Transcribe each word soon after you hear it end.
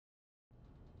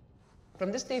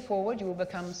From this day forward, you will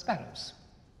become sparrows.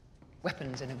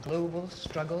 Weapons in a global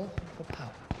struggle for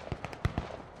power.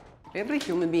 Every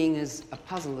human being is a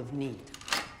puzzle of need.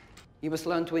 You must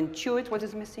learn to intuit what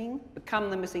is missing, become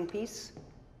the missing piece,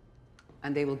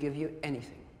 and they will give you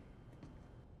anything.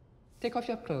 Take off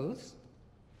your clothes.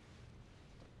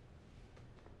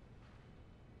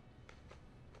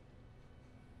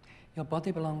 Your body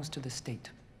belongs to the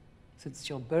state. Since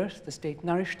your birth, the state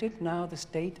nourished it. Now the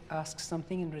state asks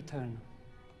something in return.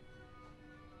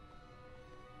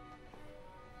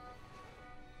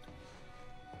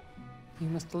 You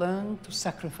must learn to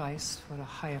sacrifice for a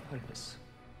higher purpose.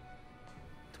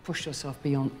 To push yourself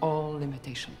beyond all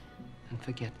limitation and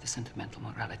forget the sentimental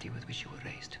morality with which you were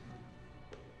raised.